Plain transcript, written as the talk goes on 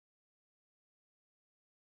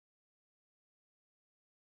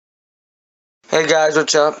Hey guys,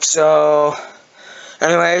 what's up? So,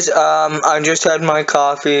 anyways, I just had my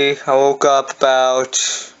coffee. I woke up about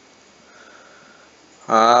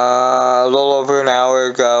a little over an hour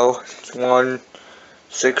ago. It's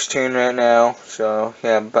 1:16 right now. So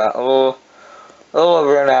yeah, about a little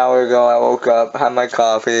over an hour ago, I woke up, had my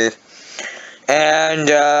coffee, and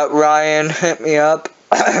Ryan hit me up,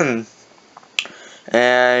 and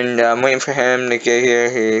I'm waiting for him to get here.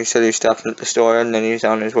 He said he stopped at the store, and then he's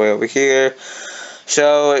on his way over here.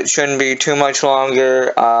 So it shouldn't be too much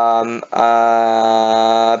longer.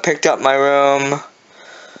 Picked up my room.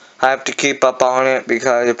 I have to keep up on it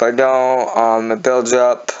because if I don't, it builds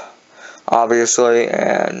up, obviously,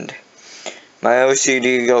 and my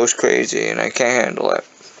OCD goes crazy and I can't handle it.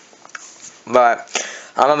 But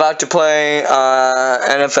I'm about to play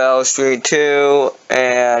NFL Street 2,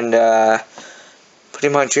 and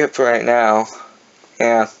pretty much it for right now.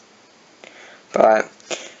 Yeah. But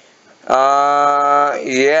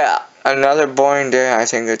yeah, another boring day I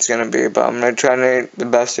think it's gonna be, but I'm gonna try to make the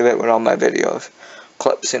best of it with all my videos,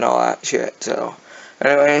 clips and all that shit. So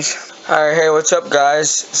anyways, alright, hey, what's up guys?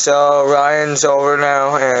 So Ryan's over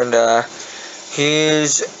now, and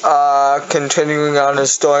he's continuing on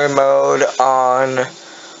his story mode on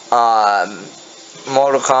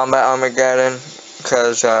Mortal Kombat Armageddon,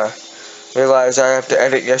 because realized I have to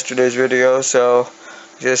edit yesterday's video, so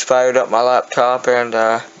just fired up my laptop and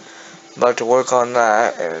about to work on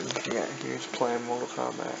that. And yeah, he's playing Mortal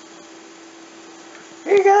Kombat.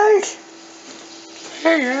 Hey guys!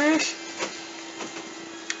 Hey guys!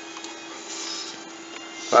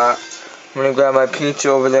 But I'm gonna grab my pizza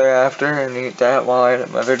over there after and eat that while I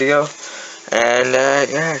edit my video. And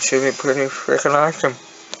yeah, it should be pretty freaking awesome.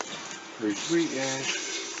 Pretty sweet, guys.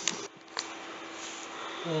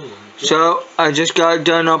 Oh, so, I just got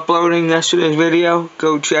done uploading yesterday's video.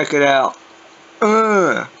 Go check it out.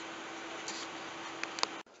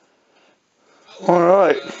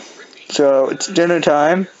 Alright, so it's dinner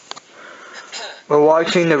time. We're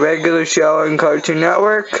watching the regular show on Cartoon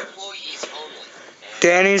Network.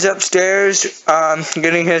 Danny's upstairs,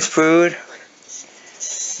 getting his food.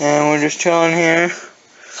 And we're just chilling here,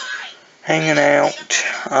 hanging out.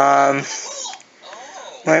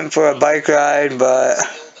 Went for a bike ride, but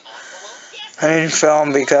I didn't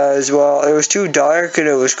film because, well, it was too dark and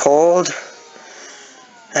it was cold.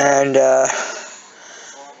 And,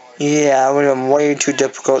 yeah, it would have been way too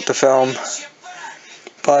difficult to film.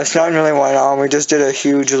 Plus, nothing really went on. We just did a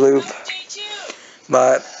huge loop.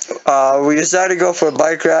 But, we decided to go for a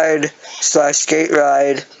bike ride / skate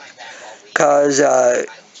ride. Because, I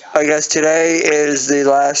guess today is the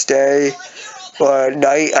last day, or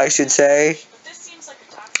night, I should say,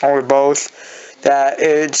 or both, that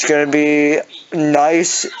it's going to be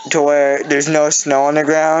nice to where there's no snow on the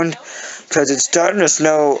ground. Because it's starting to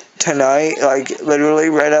snow tonight, like literally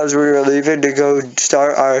right as we were leaving to go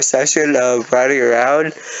start our session of riding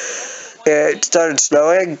around, it started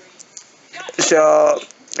snowing. So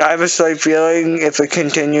I have a slight feeling if it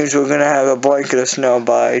continues, we're going to have a blanket of snow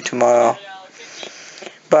by tomorrow.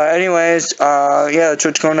 But anyways, yeah, that's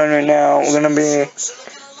what's going on right now. We're going to be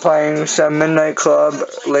playing some Midnight Club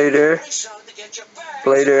later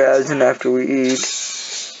as in after we eat.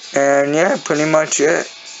 And yeah, pretty much it.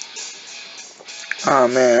 Oh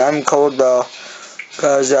man, I'm cold though,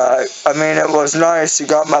 because, I mean, it was nice, it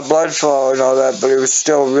got my blood flow and all that, but it was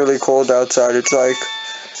still really cold outside. It's like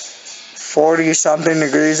 40-something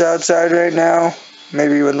degrees outside right now,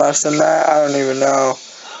 maybe even less than that, I don't even know,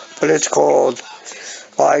 but it's cold.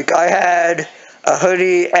 Like, I had a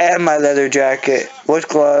hoodie and my leather jacket with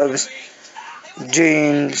gloves,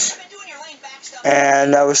 jeans,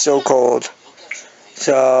 and that was so cold.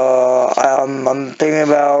 So, I'm thinking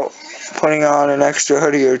about putting on an extra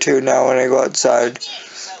hoodie or two now when I go outside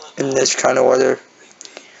in this kind of weather.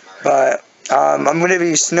 But I'm going to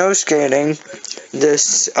be snow skating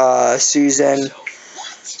this season.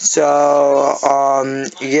 So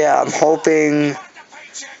yeah, I'm hoping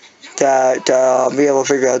that I'll be able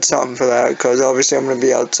to figure out something for that, because obviously I'm going to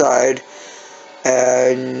be outside.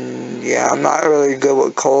 And yeah, I'm not really good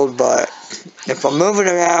with cold, but if I'm moving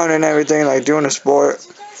around and everything, like doing a sport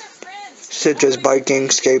such as biking,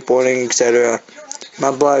 skateboarding, etc.,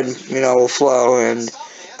 my blood, will flow and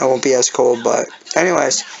I won't be as cold. But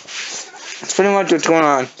anyways, that's pretty much what's going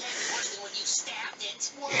on.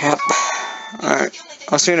 Yep. Alright,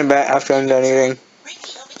 I'll see you in a bit after I'm done eating.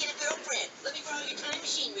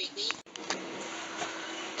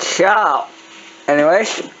 So,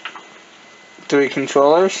 anyways, 3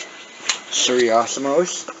 controllers. 3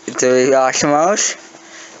 Osmos. 3 Osmos.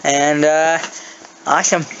 And,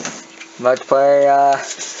 awesome. Let's play,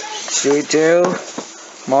 Street 2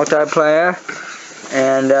 multiplayer.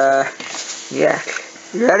 And, yeah.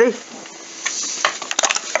 You ready?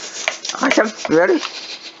 Awesome. You ready?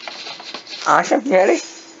 Awesome. You ready?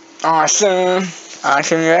 Awesome.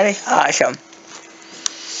 Awesome. You ready? Awesome.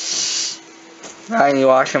 Ryan, you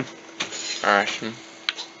awesome? Awesome.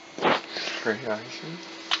 Pretty awesome.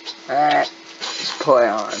 Alright. Let's play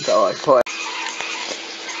on. So let's play.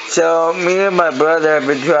 So, me and my brother have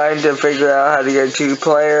been trying to figure out how to get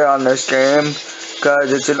 2-player on this game,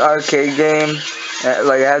 because it's an arcade game,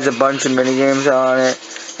 like it has a bunch of mini games on it,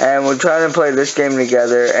 and we're trying to play this game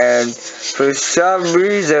together, and for some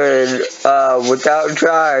reason, without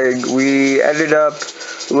trying, we ended up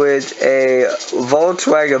with a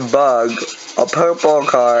Volkswagen Bug, a purple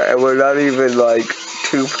car, and we're not even like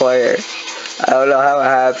 2-player. I don't know how it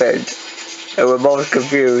happened, and we're both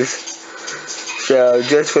confused. So,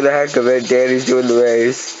 just for the heck of it, Danny's doing the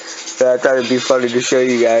race. So I thought it'd be funny to show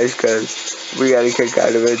you guys, because we got a kick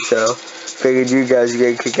out of it, so figured you guys would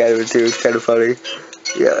get a kick out of it too. It's kind of funny.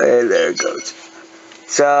 Yeah, and there it goes.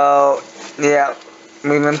 So, yeah,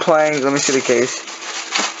 we've been playing. Let me see the case.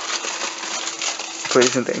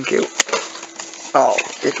 Please and thank you. Oh,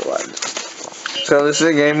 it's one. So this is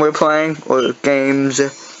a game we're playing, or games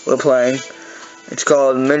we're playing. It's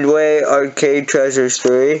called Midway Arcade Treasures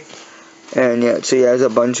 3. And yeah, so he has a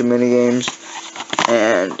bunch of mini games.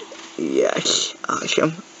 And yes,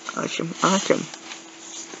 awesome.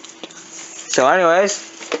 So anyways,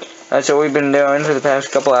 that's what we've been doing for the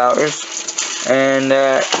past couple hours. And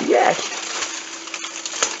yes.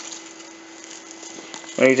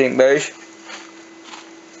 What do you think, Beige?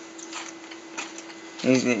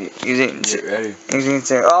 He's eating. Get ready. He's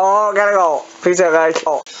eating. Oh, gotta go. Peace out, guys.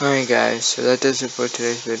 Oh. Alright guys, so that does it for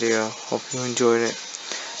today's video. Hope you enjoyed it.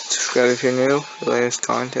 Subscribe if you're new for the latest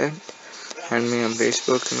content. Find me on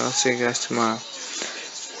Facebook, and I'll see you guys tomorrow.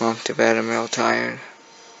 Walk to bed, I'm real tired.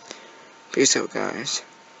 Peace out, guys.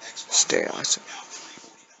 Stay awesome.